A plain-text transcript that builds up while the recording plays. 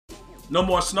No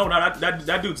more snow. Now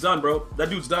that dude's done, bro. That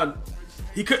dude's done.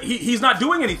 He's not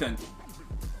doing anything.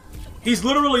 He's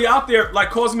literally out there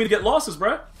like causing me to get losses,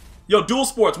 bro. Yo, Dual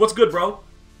Sports, what's good, bro?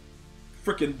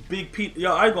 Freaking big P.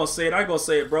 Yo, I ain't gonna say it. I ain't gonna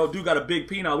say it, bro. Dude got a big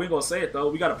P now. We ain't gonna say it though.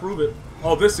 We gotta prove it.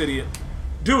 Oh, this idiot.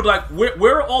 Dude, like,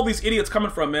 where are all these idiots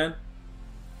coming from, man?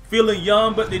 Feeling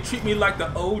young, but they treat me like the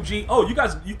OG. Oh, you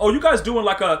guys doing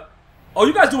like a,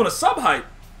 you guys doing a sub hype.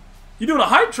 You're doing a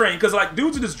hype train, because like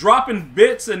dudes are just dropping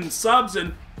bits and subs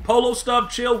and Polo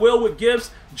Stub, Chill, Will with gifts,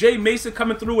 Jay Mason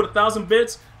coming through with 1,000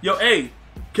 bits. Yo, hey,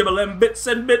 Kimberlin bits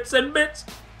and bits and bits.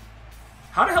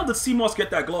 How the hell did CMOS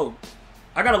get that globe?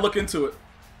 I gotta look into it,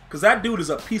 because that dude is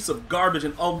a piece of garbage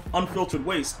and unfiltered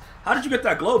waste. How did you get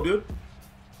that globe, dude?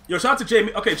 Yo, shout out to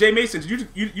Jay. Okay, Jay Mason, did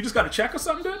you just got a check or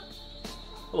something, dude?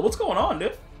 Well, what's going on,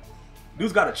 dude?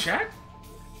 Dude's got a check?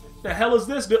 The hell is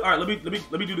this, dude? All right, let me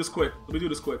do this quick. Let me do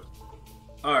this quick.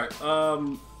 All right,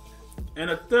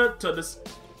 and a third to this.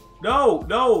 No.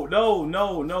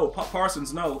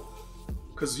 Parsons, no.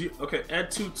 Cause you okay?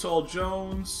 Ed Too Tall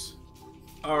Jones.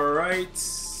 All right.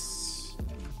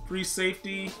 Free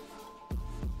safety.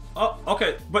 Oh,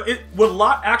 okay, but it would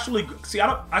lot actually see.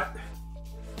 What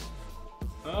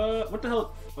the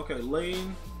hell? Okay,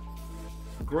 Lane,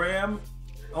 Graham.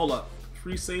 Hold up.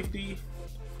 Free safety.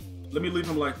 Let me leave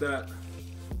him like that.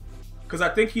 Because I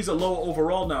think he's a low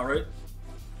overall now, right?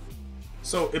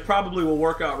 So it probably will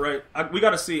work out, right? We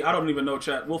got to see. I don't even know,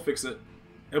 chat. We'll fix it.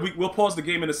 And we'll pause the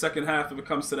game in the second half if it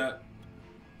comes to that.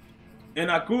 And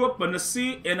I grew up on the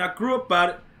sea, and I grew up about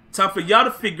it. Time for y'all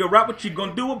to figure out what you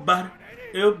gonna do about it.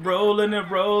 It rolling and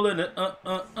rolling and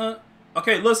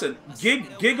Okay, listen.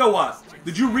 Gigawatt.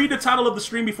 Did you read the title of the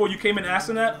stream before you came in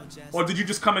asking that? Or did you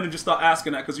just come in and just start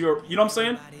asking that? Because you know what I'm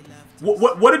saying?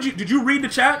 What did you read the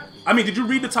chat? I mean, did you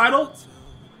read the title?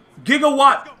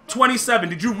 Gigawatt 27.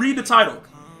 Did you read the title?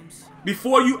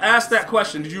 Before you asked that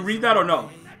question, did you read that or no?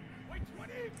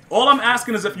 All I'm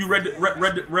asking is if you read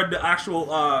the actual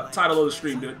title of the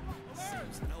stream, dude.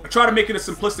 I try to make it as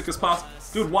simplistic as possible.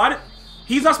 Dude, why did...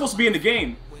 He's not supposed to be in the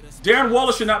game. Darren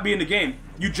Waller should not be in the game.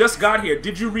 You just got here.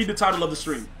 Did you read the title of the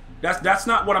stream? That's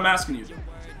not what I'm asking you.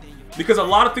 Because a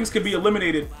lot of things can be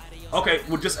eliminated. Okay,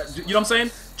 well just, you know what I'm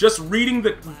saying? Just reading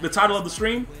the title of the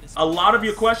stream, a lot of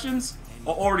your questions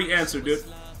are already answered, dude.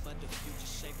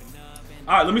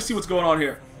 Alright, let me see what's going on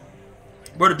here.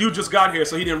 Bro, the dude just got here,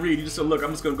 so he didn't read. He just said, look,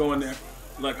 I'm just going to go in there.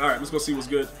 Like, alright, let's go see what's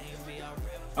good.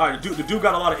 Alright, the dude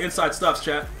got a lot of inside stuffs,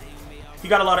 chat. He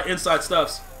got a lot of inside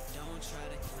stuffs.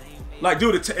 Like,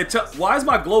 dude, why is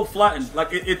my globe flattened?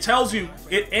 Like, it tells you,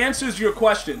 it answers your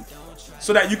question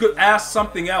so that you could ask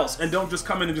something else and don't just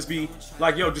come in and just be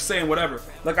like, yo, just saying whatever.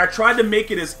 Like, I tried to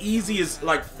make it as easy as,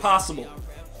 like, possible.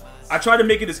 I tried to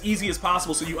make it as easy as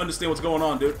possible so you understand what's going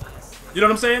on, dude. You know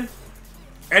what I'm saying?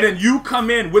 And then you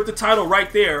come in with the title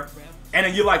right there, and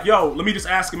then you're like, yo, let me just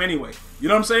ask him anyway. You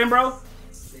know what I'm saying, bro?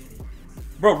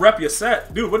 Bro, rep your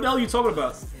set. Dude, what the hell are you talking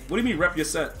about? What do you mean rep your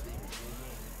set?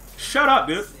 Shut up,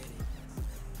 dude.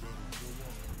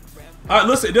 Alright,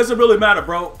 listen, it doesn't really matter,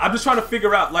 bro. I'm just trying to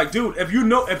figure out, like, dude, if you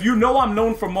know I'm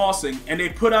known for mossing, and they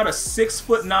put out a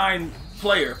 6'9"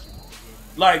 player,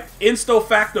 like, insto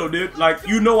facto, dude, like,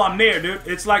 you know I'm there, dude.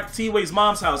 It's like T-Way's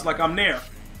mom's house, like, I'm there.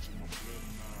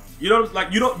 You know,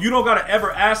 like, you don't gotta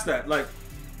ever ask that, like,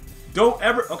 don't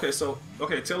ever. Okay, so,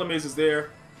 okay, Taylor Mays is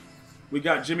there. We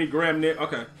got Jimmy Graham there.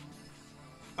 Okay.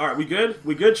 Alright, we good?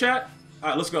 We good, chat?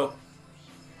 Alright, let's go.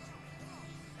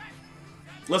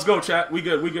 Let's go, chat. We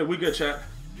good, chat.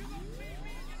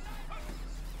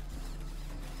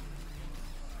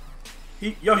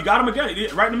 He got him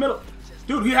again. Right in the middle.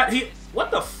 Dude,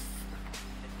 what the f...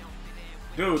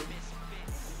 Dude.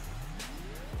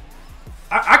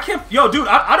 I can't... Yo, dude,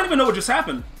 I don't even know what just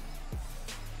happened.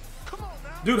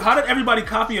 Dude, how did everybody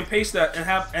copy and paste that and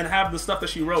have the stuff that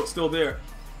she wrote still there?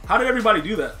 How did everybody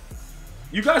do that?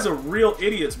 You guys are real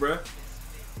idiots, bruh.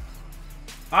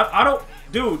 I don't...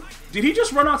 Dude, did he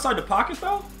just run outside the pocket,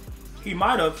 though? He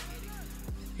might have.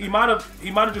 He might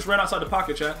have just ran outside the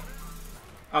pocket, chat.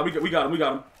 We got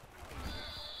him.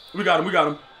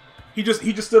 He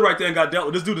just stood right there and got dealt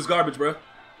with. This dude is garbage, bruh.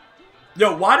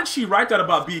 Yo, why did she write that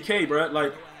about BK, bruh?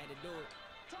 Like,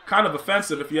 kind of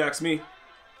offensive, if you ask me.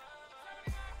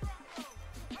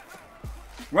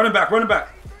 Running back.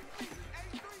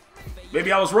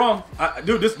 Maybe I was wrong.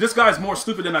 Dude, this guy's more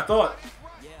stupid than I thought.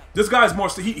 This guy's more...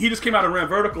 He just came out and ran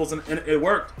verticals, and it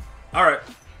worked. Alright.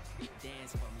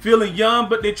 Feeling young,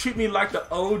 but they treat me like the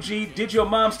OG. Did your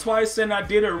mom's twice, and I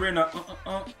did her in a...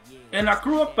 And I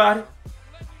grew up about it.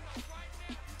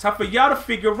 Time for y'all to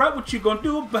figure out what you gonna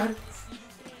do about it.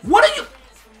 What are you...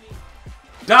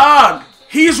 Dog!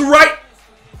 He's right!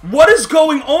 What is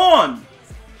going on?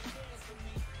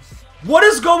 What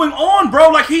is going on, bro?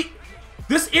 Like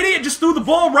this idiot just threw the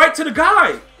ball right to the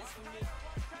guy.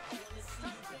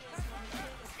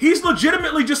 He's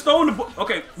legitimately just throwing the ball.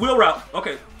 Okay, wheel route.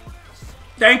 Okay.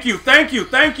 Thank you, thank you,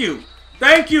 thank you.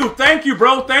 Thank you, thank you,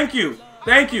 bro. Thank you.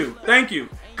 Thank you, thank you.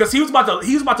 Cause he was about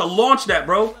to launch that,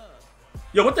 bro.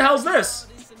 Yo, what the hell's this?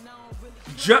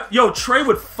 Yo, Trey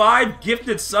with 5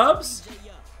 gifted subs?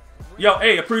 Yo,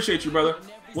 hey, appreciate you, brother.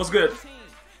 What's good?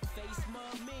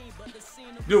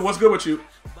 Dude, what's good with you?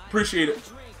 Appreciate it.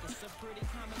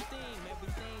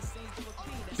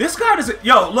 This guy doesn't...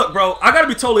 Yo, look, bro. I gotta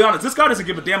be totally honest. This guy doesn't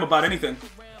give a damn about anything.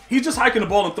 He's just hiking the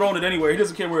ball and throwing it anywhere. He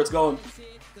doesn't care where it's going.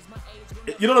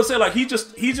 You know what I'm saying? Like, he's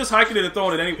just hiking it and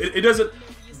throwing it anywhere. It doesn't...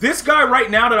 This guy right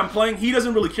now that I'm playing, he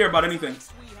doesn't really care about anything.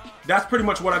 That's pretty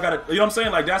much what I gotta... You know what I'm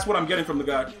saying? Like, that's what I'm getting from the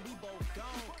guy.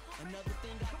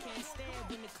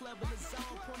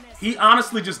 He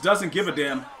honestly just doesn't give a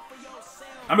damn.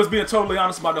 I'm just being totally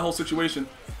honest about the whole situation.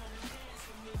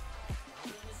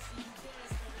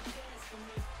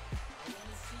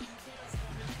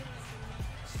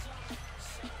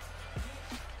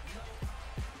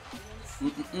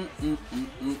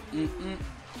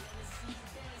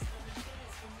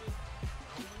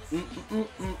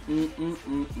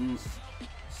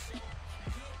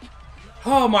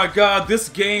 Oh my god, this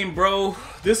game, bro.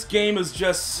 This game is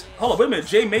just... Hold on, wait a minute.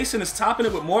 Jay Mason is topping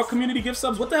it with more community gift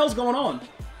subs? What the hell's going on?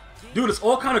 Dude, it's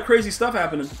all kind of crazy stuff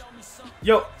happening.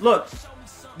 Yo, look.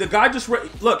 The guy just ran...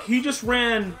 Look, he just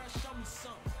ran...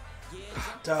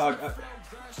 Dog.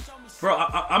 Bro,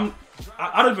 I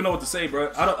don't even know what to say,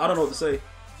 bro. I don't know what to say.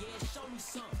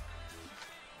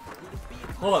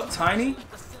 Hold up, Tiny?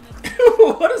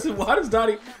 What is it?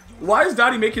 Why is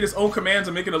Dottie making his own commands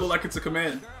and making it look like it's a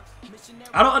command?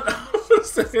 I don't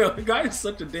understand. The guy is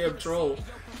such a damn troll.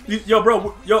 Yo,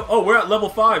 bro. Yo, oh, we're at level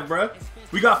 5, bro.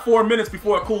 We got 4 minutes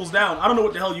before it cools down. I don't know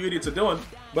what the hell you idiots are doing,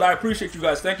 but I appreciate you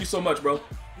guys. Thank you so much, bro.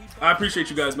 I appreciate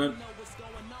you guys, man.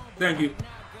 Thank you.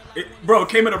 Bro, it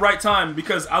came at the right time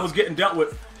because I was getting dealt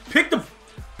with. Pick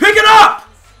it up!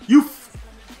 You...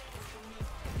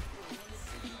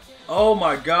 Oh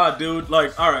my god, dude.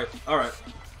 Like, alright, alright.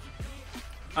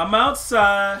 I'm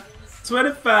outside,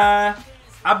 25.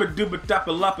 I've been doing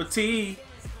tea.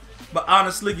 But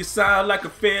honestly, you sound like a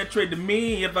fair trade to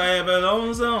me. If I ever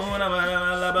own zone,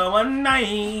 I'm a one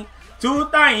night, 2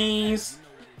 things.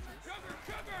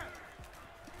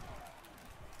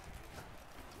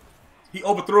 He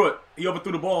overthrew it. He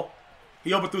overthrew the ball.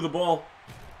 He overthrew the ball.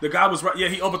 The guy was right. Yeah,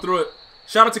 he overthrew it.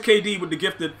 Shout out to KD with the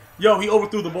gifted. Yo, he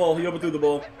overthrew the ball. He overthrew the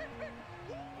ball.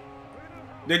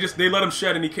 They let him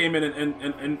shed and he came in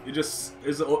and it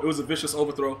was a vicious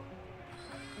overthrow.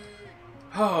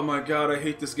 Oh my god, I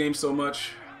hate this game so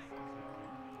much.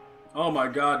 Oh my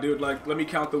god, dude. Like, let me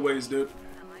count the ways, dude.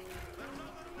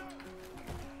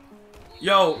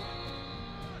 Yo.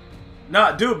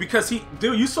 Nah, dude, because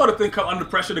dude, you saw the thing come under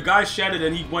pressure. The guy shed it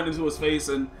and he went into his face.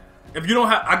 And if you don't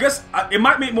have, I guess it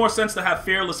might make more sense to have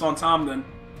Fearless on Tom then.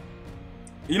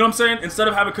 You know what I'm saying? Instead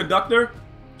of having Conductor,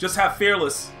 just have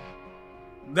Fearless.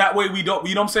 That way we don't,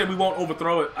 you know what I'm saying? We won't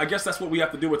overthrow it. I guess that's what we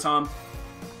have to do with Tom.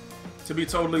 To be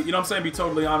totally, you know what I'm saying? Be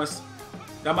totally honest.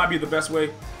 That might be the best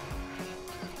way.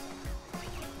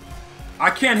 I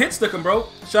can't hit stick him, bro.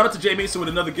 Shout out to Jay Mason with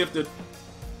another gifted.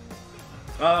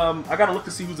 I gotta look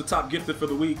to see who's the top gifted for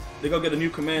the week. They gonna get a new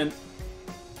command.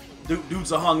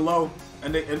 Dudes are hung low,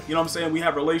 and you know what I'm saying. We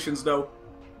have relations though.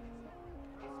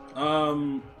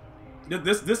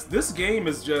 This game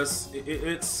is just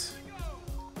it's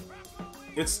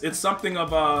something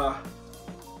of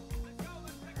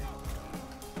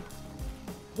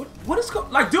what is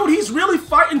like, dude? He's really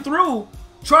fighting through,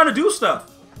 trying to do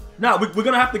stuff. Now we're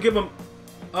gonna have to give him.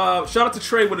 Shout out to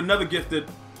Trey with another gifted.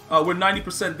 We're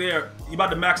 90% there. You about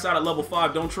to max out at level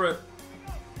 5. Don't trip.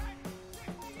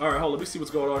 Alright, hold on. Let me see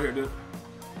what's going on here, dude.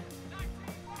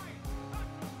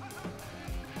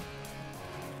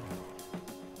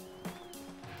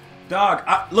 Dog,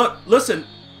 look, listen.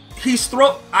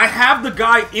 I have the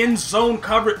guy in zone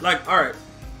coverage. Like, alright.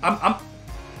 I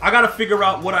gotta figure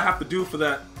out what I have to do for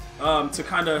that. To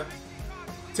kind of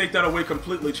take that away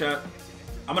completely, chat.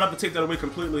 I'm gonna have to take that away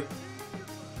completely.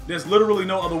 There's literally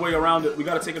no other way around it. We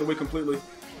gotta take it away completely.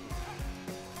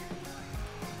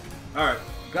 Alright.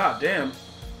 God damn.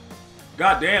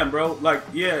 God damn, bro. Like,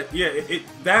 yeah,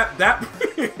 that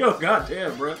yo, god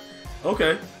damn, bro.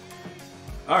 Okay.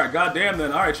 Alright, god damn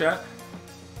then. Alright, chat.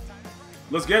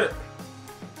 Let's get it.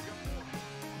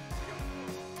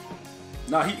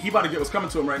 Nah, he about to get what's coming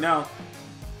to him right now.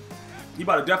 He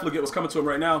about to definitely get what's coming to him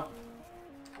right now.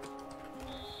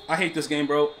 I hate this game,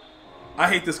 bro. I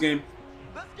hate this game.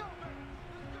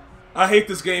 I hate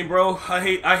this game, bro. I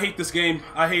hate this game.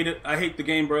 I hate it. I hate the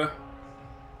game, bro.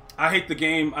 I hate the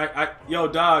game. Yo,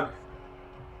 dog.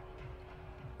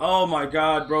 Oh my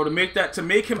god, bro. To make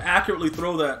him accurately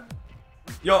throw that.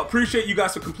 Yo, appreciate you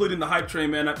guys for completing the hype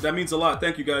train, man. That means a lot.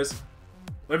 Thank you guys.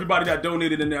 Everybody that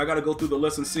donated in there, I gotta go through the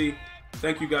list and see.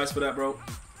 Thank you guys for that, bro.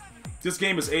 This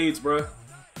game is AIDS, bro.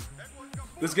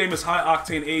 This game is high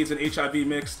octane AIDS and HIV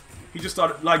mixed. He just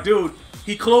started, like, dude,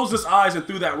 he closed his eyes and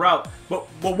threw that route. But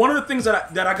one of the things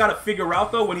that I gotta figure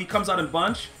out though when he comes out in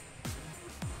bunch,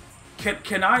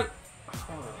 can I?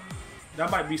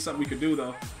 That might be something we could do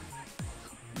though.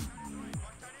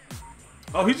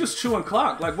 Oh, he's just chewing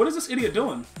clock. Like, what is this idiot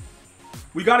doing?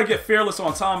 We gotta get fearless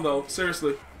on Tom though.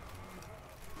 Seriously.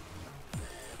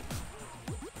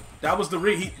 That was the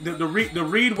read. The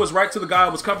read was right to the guy I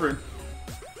was covering.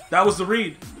 That was the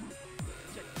read.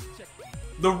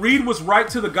 The read was right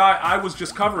to the guy I was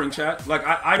just covering, chat. Like,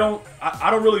 I don't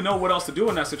really know what else to do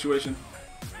in that situation.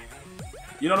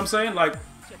 You know what I'm saying? Like,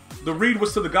 the read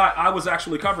was to the guy I was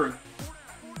actually covering.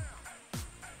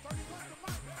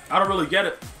 I don't really get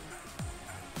it.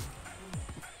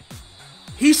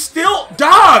 He's still...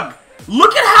 Dog!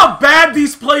 Look at how bad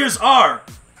these players are.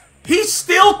 He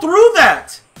still threw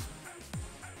that.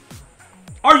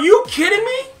 Are you kidding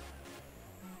me?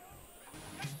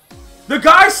 The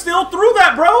guy still threw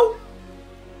that, bro.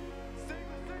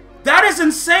 That is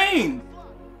insane.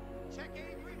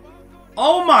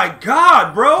 Oh my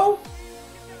god, bro.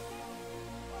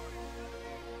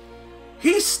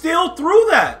 He still threw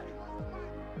that.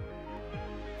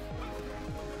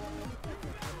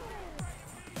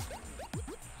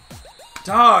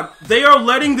 Dog, they are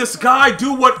letting this guy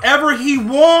do whatever he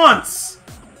wants.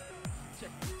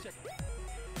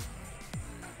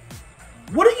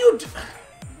 What are you doing?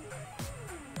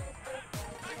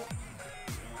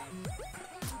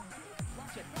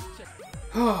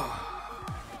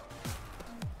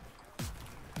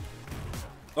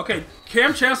 Okay,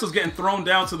 Cam Chancellor's getting thrown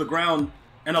down to the ground,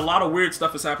 and a lot of weird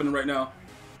stuff is happening right now.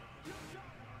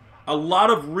 A lot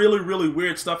of really, really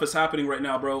weird stuff is happening right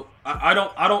now, bro. I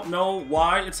don't know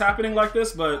why it's happening like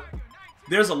this, but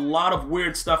there's a lot of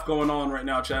weird stuff going on right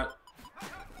now, chat.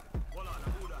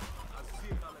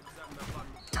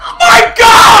 Oh my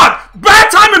god! Bad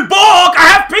time in ball! I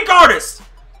have pink artists!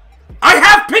 I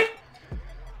have pink...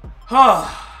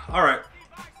 Alright.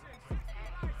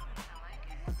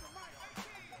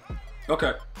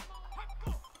 Okay.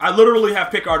 I literally have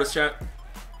pick artists, chat.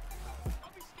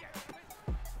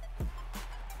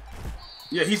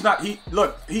 Yeah, he's not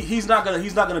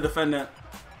gonna defend that.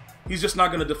 He's just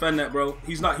not gonna defend that, bro.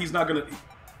 He's not gonna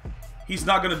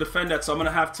defend that, so I'm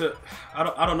gonna have to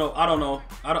I don't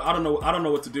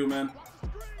know what to do, man.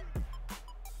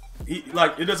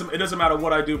 It doesn't matter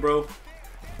what I do, bro.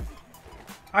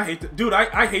 I hate dude,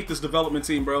 I hate this development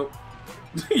team, bro.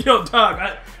 Yo,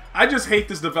 dog, I just hate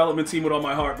this development team with all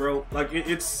my heart, bro. Like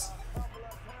the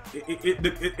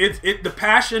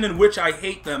passion in which I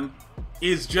hate them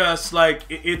is just like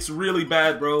it's really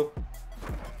bad, bro.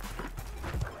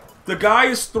 The guy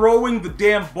is throwing the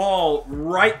damn ball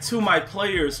right to my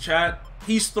players, chat.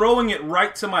 He's throwing it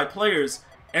right to my players,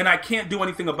 and I can't do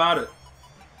anything about it.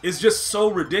 It's just so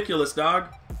ridiculous,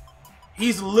 dog.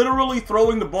 He's literally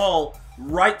throwing the ball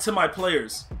right to my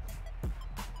players.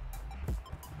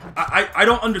 I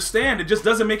don't understand. It just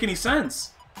doesn't make any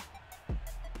sense.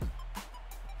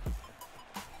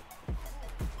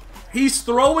 He's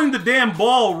throwing the damn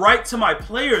ball right to my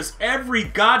players every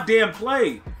goddamn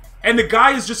play. And the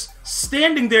guy is just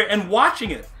standing there and watching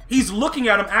it. He's looking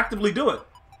at him actively do it.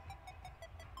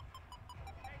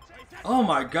 Oh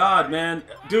my god, man.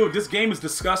 Dude, this game is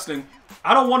disgusting.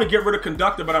 I don't want to get rid of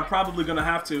Conductor, but I'm probably going to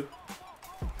have to.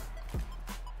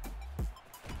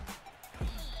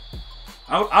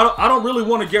 I don't really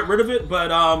want to get rid of it,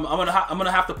 but I'm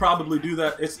gonna have to probably do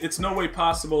that. It's no way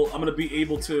possible I'm gonna be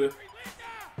able to,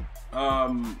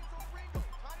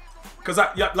 because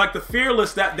like the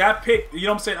fearless that pick, you know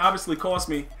what I'm saying, obviously cost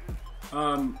me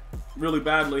really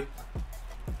badly.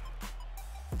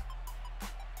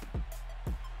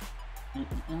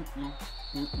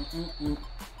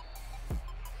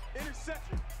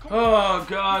 Oh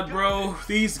god, bro,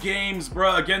 these games,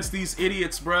 bro, against these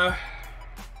idiots, bro.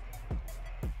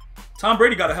 Tom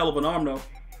Brady got a hell of an arm, though.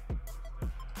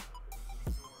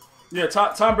 Yeah,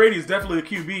 Tom Brady is definitely a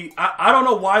QB. I don't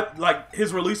know why, like,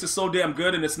 his release is so damn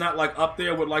good and it's not, like, up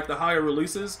there with, like, the higher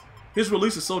releases. His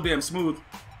release is so damn smooth.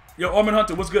 Yo, Orman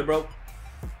Hunter, what's good, bro?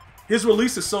 His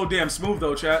release is so damn smooth,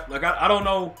 though, chat. Like, I don't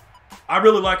know. I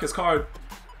really like his card.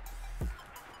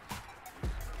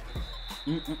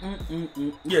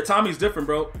 Yeah, Tommy's different,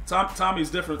 bro. Tommy's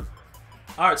different.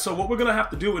 Alright, so what we're gonna have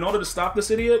to do in order to stop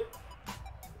this idiot,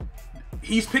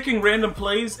 he's picking random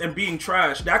plays and being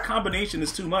trash. That combination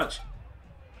is too much.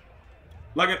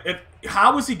 Like,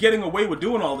 how is he getting away with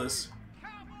doing all this?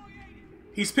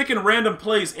 He's picking random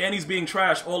plays and he's being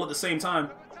trash all at the same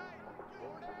time.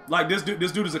 Like, this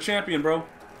dude is a champion, bro.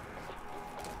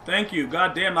 Thank you.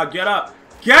 God damn, now get up.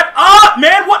 Get up,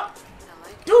 man! What?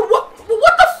 Dude, what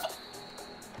the f...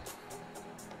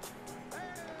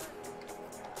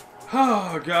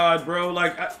 Oh, God, bro.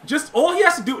 Like, just all he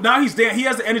has to do... Now he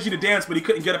has the energy to dance, but he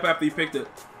couldn't get up after he picked it.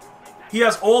 He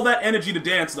has all that energy to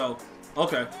dance, though.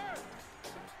 Okay.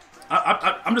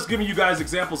 I'm just giving you guys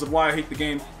examples of why I hate the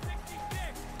game.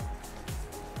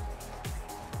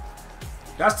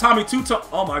 That's Tommy Two-Tone.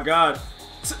 Oh, my God.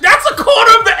 That's the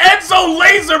corner of the end zone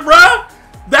laser, bruh!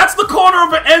 That's the corner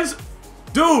of the end...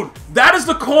 Dude, that is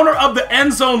the corner of the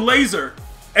end zone laser.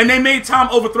 And they made Tom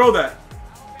overthrow that.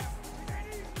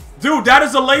 Dude, that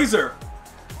is a laser.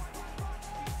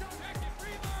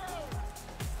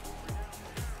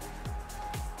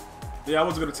 Yeah, I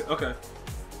wasn't gonna take... Okay.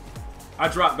 I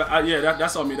dropped... yeah,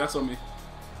 that's on me. That's on me.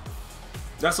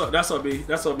 That's on me.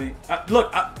 That's on me.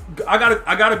 Look,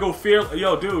 I gotta go fearless.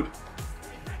 Yo, dude.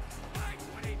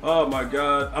 Oh my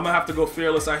God, I'm gonna have to go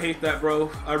fearless. I hate that,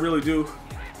 bro. I really do.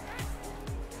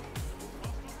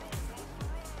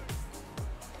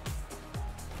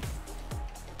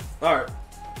 All right.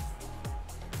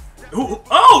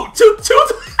 Oh, two.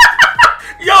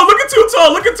 Yo, look at Too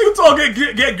Tall. Look at Too Tall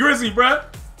get grizzy, bruh.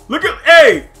 Look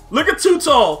at Too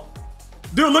Tall.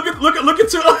 Dude, look at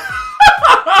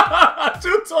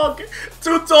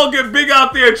Too Tall get big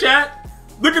out there, chat.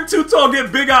 Look at Too Tall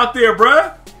get big out there,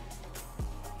 bruh.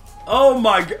 Oh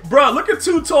my God, bruh, look at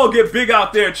Too Tall get big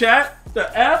out there, chat.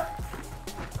 The F.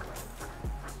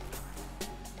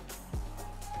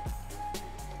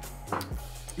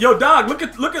 Yo, dog, look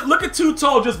at Too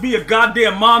Tall just be a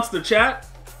goddamn monster, chat.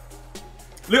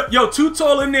 Yo, Too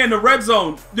Tall in there in the red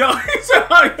zone. Yo, he said,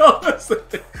 yo, listen.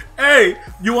 Hey,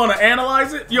 you want to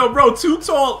analyze it? Yo, bro, Too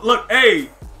Tall. Look, hey,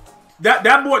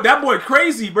 that boy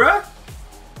crazy, bruh.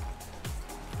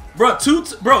 Bro,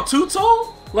 Too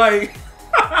Tall? Like,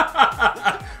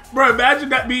 bro, imagine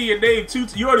that being your name.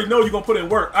 You already know you're gonna put in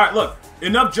work. All right, look,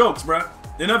 enough jokes, bruh.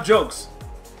 Enough jokes,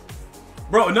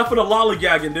 bro. Enough of the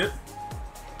lollygagging, dude.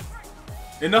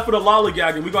 Enough of the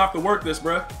lollygagging. We gonna have to work this,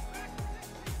 bruh.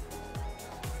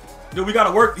 Dude, we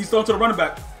gotta work. He's throwing to the running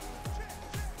back.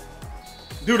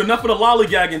 Dude, enough of the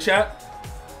lollygagging, chat.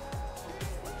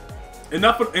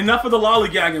 Enough of the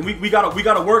lollygagging. We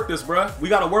gotta work this, bruh. We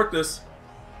gotta work this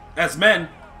as men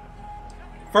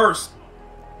first.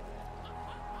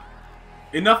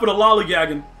 Enough of the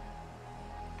lollygagging.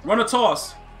 Run a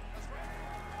toss.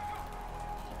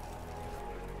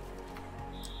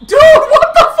 Dude,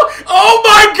 what the fuck? Oh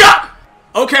my God.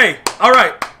 Okay, all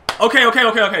right.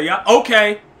 Okay, yeah.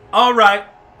 Okay, all right.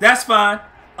 That's fine.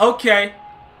 Okay.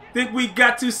 Think we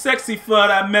got too sexy for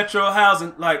that metro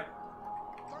housing. Like,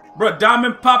 bro,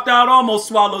 Diamond popped out, almost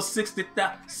swallowed 60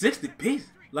 pieces.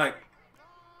 Like,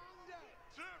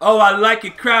 oh, I like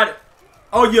it crowded.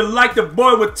 Oh, you like the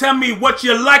boy? Well, tell me what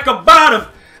you like about him.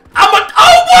 Oh,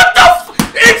 what the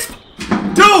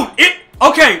dude,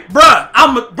 okay,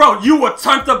 bruh, bro, you a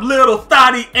turned up little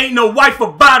thotty, ain't no wife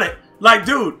about it. Like,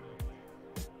 dude.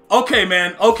 Okay,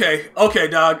 man, okay,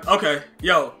 dog, okay,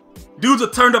 yo. Dude's a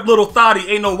turned up little thotty,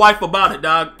 ain't no wife about it,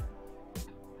 dog.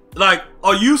 Like,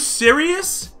 are you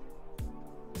serious?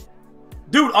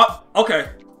 Dude, okay.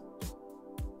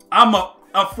 I'm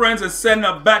a friends and sending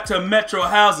her back to metro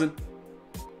housing.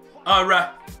 Alright.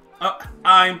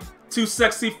 I'm too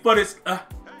sexy for this.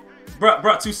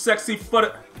 Bruh, too sexy for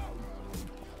the...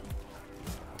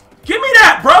 Give me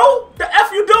that, bro! The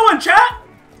F you doing, chat?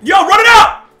 Yo, run it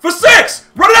out! For 6!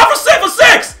 Run it out for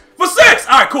 6! For 6!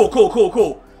 Alright,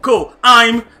 cool.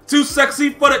 I'm too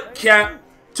sexy for the cat.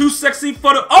 Too sexy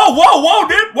for the... Oh, whoa,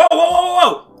 dude!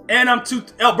 Whoa. And I'm too...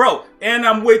 bro. And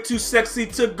I'm way too sexy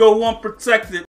to go unprotected.